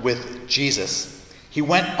encounter with Jesus, he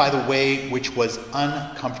went by the way which was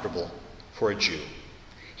uncomfortable for a Jew.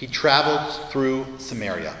 He traveled through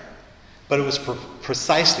Samaria, but it was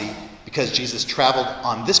precisely because Jesus traveled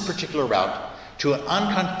on this particular route to an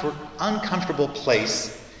uncomfortable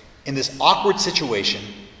place in this awkward situation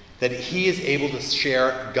that he is able to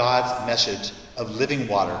share God's message of living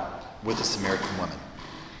water with a Samaritan woman.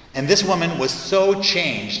 And this woman was so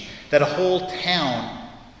changed that a whole town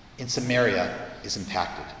in Samaria is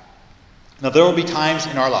impacted. Now, there will be times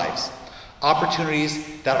in our lives,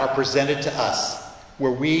 opportunities that are presented to us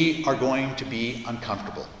where we are going to be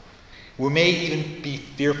uncomfortable. We may even be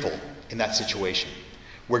fearful in that situation,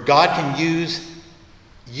 where God can use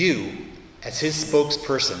you as his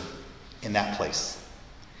spokesperson in that place.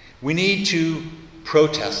 We need to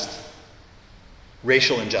protest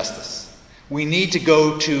racial injustice. We need to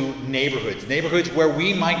go to neighborhoods where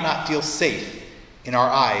we might not feel safe in our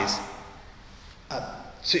eyes,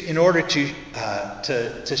 in order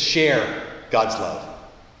to share God's love.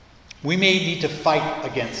 We may need to fight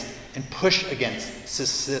against and push against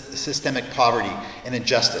systemic poverty and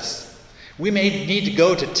injustice. We may need to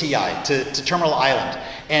go to TI, to Terminal Island,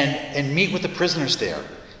 and meet with the prisoners there,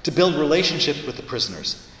 to build relationships with the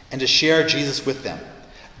prisoners, and to share Jesus with them.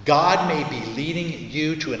 God may be leading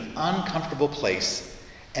you to an uncomfortable place,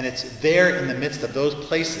 and it's there in the midst of those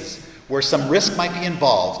places where some risk might be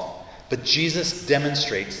involved, but Jesus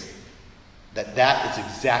demonstrates that that is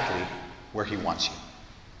exactly where he wants you.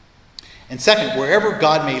 And second, wherever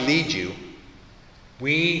God may lead you,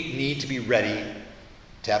 we need to be ready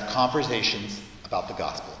to have conversations about the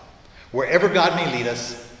gospel. Wherever God may lead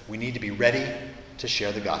us, we need to be ready to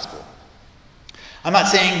share the gospel. I'm not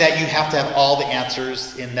saying that you have to have all the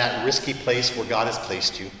answers in that risky place where God has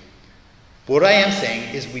placed you. But what I am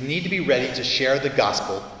saying is we need to be ready to share the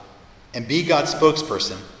gospel and be God's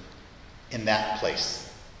spokesperson in that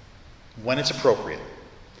place when it's appropriate.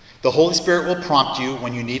 The Holy Spirit will prompt you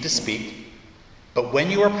when you need to speak, but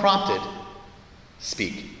when you are prompted,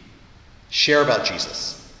 speak. Share about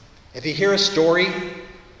Jesus. If you hear a story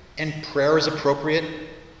and prayer is appropriate,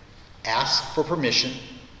 ask for permission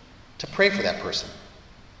to pray for that person.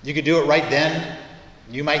 You could do it right then.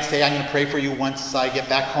 You might say, I'm going to pray for you once I get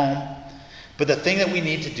back home. But the thing that we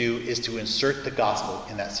need to do is to insert the gospel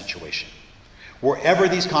in that situation. Wherever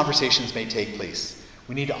these conversations may take place,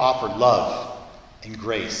 we need to offer love and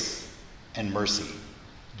grace and mercy,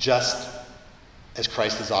 just as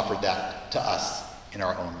Christ has offered that to us in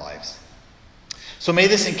our own lives. So may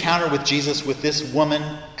this encounter with Jesus, with this woman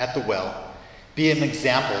at the well, be an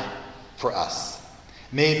example for us.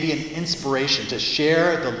 May it be an inspiration to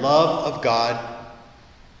share the love of God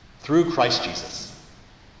through Christ Jesus.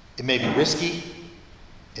 It may be risky,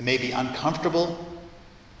 it may be uncomfortable,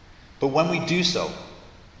 but when we do so,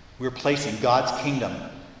 we're placing God's kingdom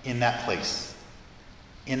in that place,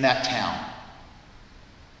 in that town,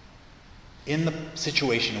 in the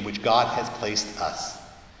situation in which God has placed us.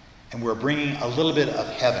 And we're bringing a little bit of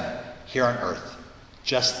heaven here on earth,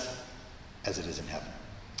 just as it is in heaven.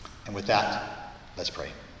 And with that, let's pray.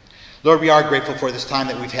 Lord, we are grateful for this time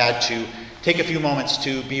that we've had to take a few moments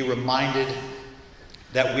to be reminded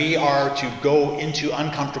that we are to go into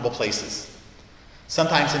uncomfortable places,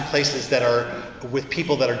 sometimes in places that are with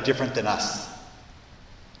people that are different than us,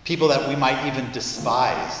 people that we might even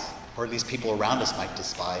despise, or at least people around us might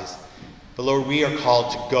despise. But Lord, we are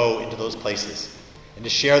called to go into those places and to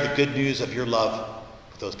share the good news of your love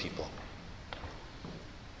with those people,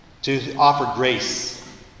 to offer grace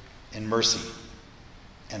and mercy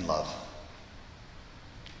and love.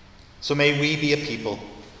 So may we be a people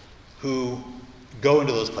who go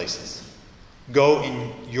into those places, go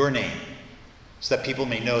in your name, so that people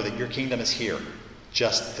may know that your kingdom is here,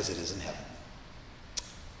 just as it is in heaven.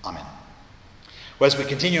 Amen. Well, as we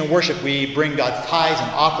continue in worship, we bring God's tithes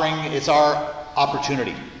and offering. It's our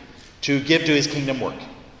opportunity to give to his kingdom work.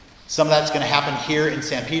 Some of that's going to happen here in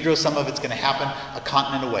San Pedro. Some of it's going to happen a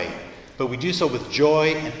continent away. But we do so with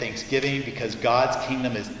joy and thanksgiving because God's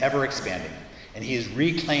kingdom is ever expanding. And he is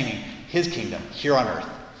reclaiming his kingdom here on earth,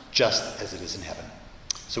 just as it is in heaven.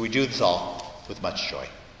 So we do this all with much joy.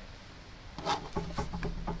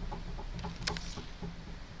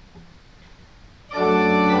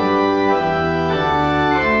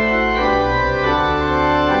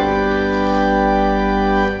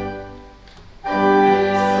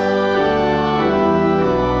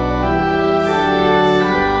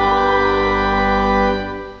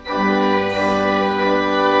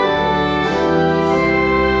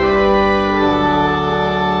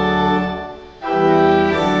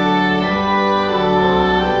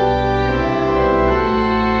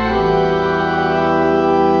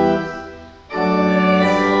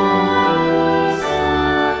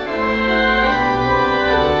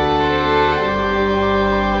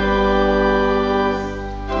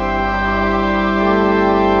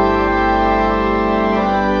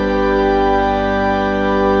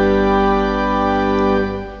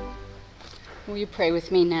 Pray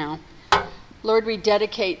with me now. Lord, we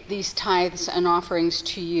dedicate these tithes and offerings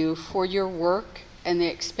to you for your work and the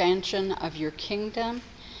expansion of your kingdom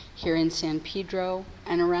here in San Pedro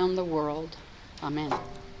and around the world. Amen. Amen.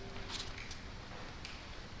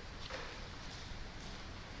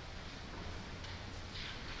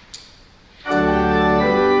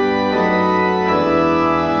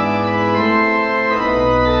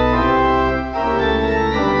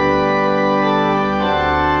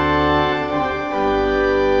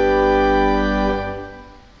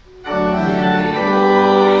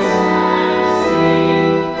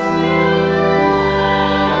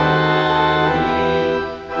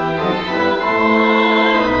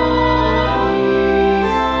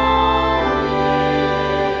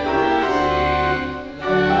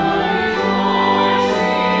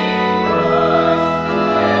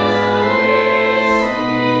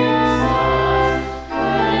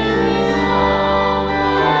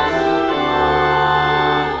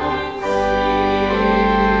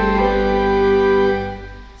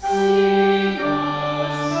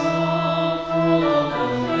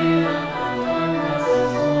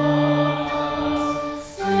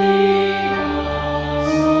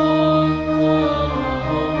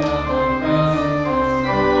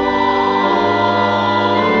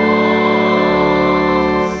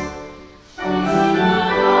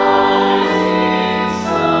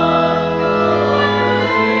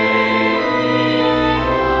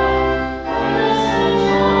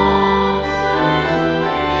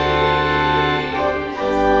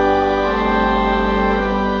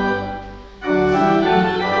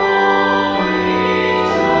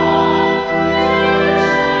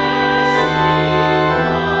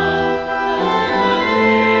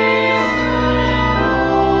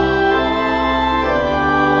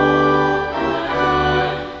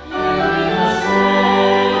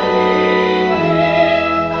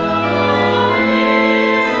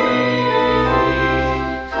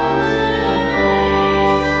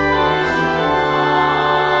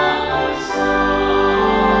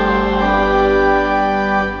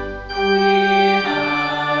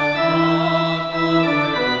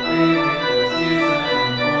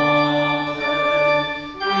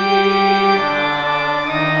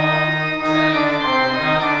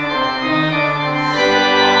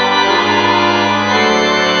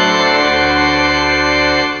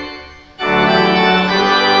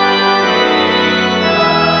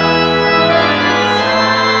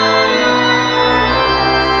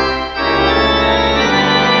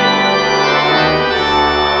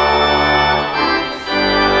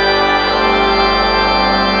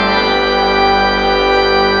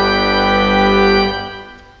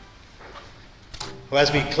 Well,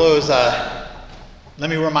 as we close, let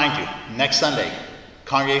me remind you, next Sunday,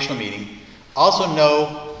 congregational meeting. Also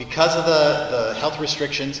know, because of the health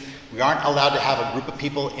restrictions, we aren't allowed to have a group of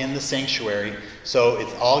people in the sanctuary, so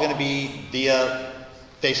it's all going to be via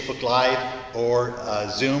Facebook Live or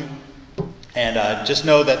Zoom. And just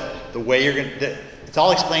know that the way you're going to, it's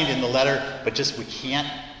all explained in the letter, but just we can't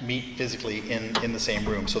meet physically in the same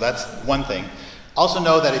room. So that's one thing. Also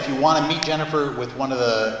know that if you want to meet Jennifer with one of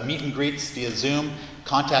the meet and greets via Zoom,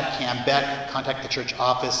 contact Cam Beck, contact the church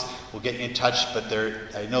office. We'll get you in touch, but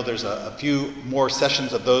I know there's a few more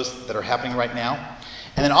sessions of those that are happening right now.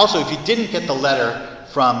 And then also, if you didn't get the letter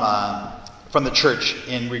from the church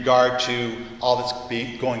in regard to all that's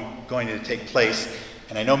going to take place,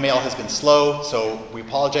 and I know mail has been slow, so we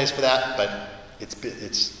apologize for that, but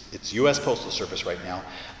it's U.S. Postal Service right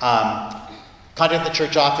now. Contact the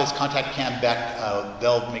church office, contact Cam Beck.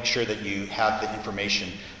 They'll make sure that you have the information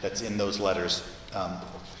that's in those letters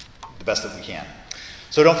the best that we can.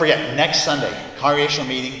 So don't forget, next Sunday, congregational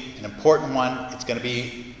meeting, an important one. It's going to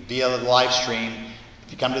be via the live stream.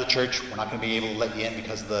 If you come to the church, we're not going to be able to let you in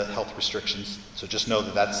because of the health restrictions. So just know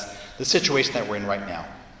that that's the situation that we're in right now.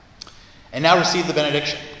 And now receive the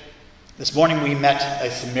benediction. This morning we met a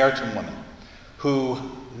Samaritan woman who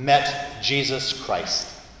met Jesus Christ.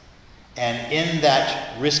 And in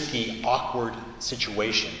that risky, awkward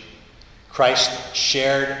situation, Christ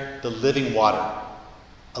shared the living water,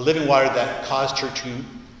 a living water that caused her to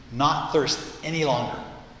not thirst any longer.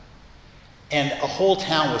 And a whole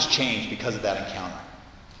town was changed because of that encounter.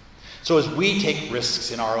 So as we take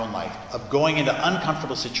risks in our own life of going into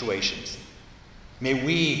uncomfortable situations, may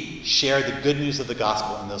we share the good news of the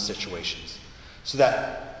gospel in those situations so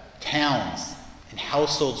that towns and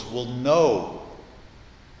households will know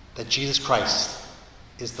that Jesus Christ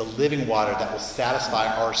is the living water that will satisfy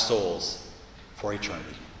our souls for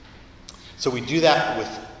eternity. So we do that with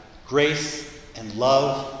grace and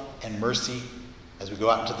love and mercy as we go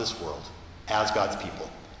out into this world as God's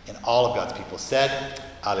people. And all of God's people said,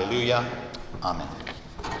 Alleluia, Amen.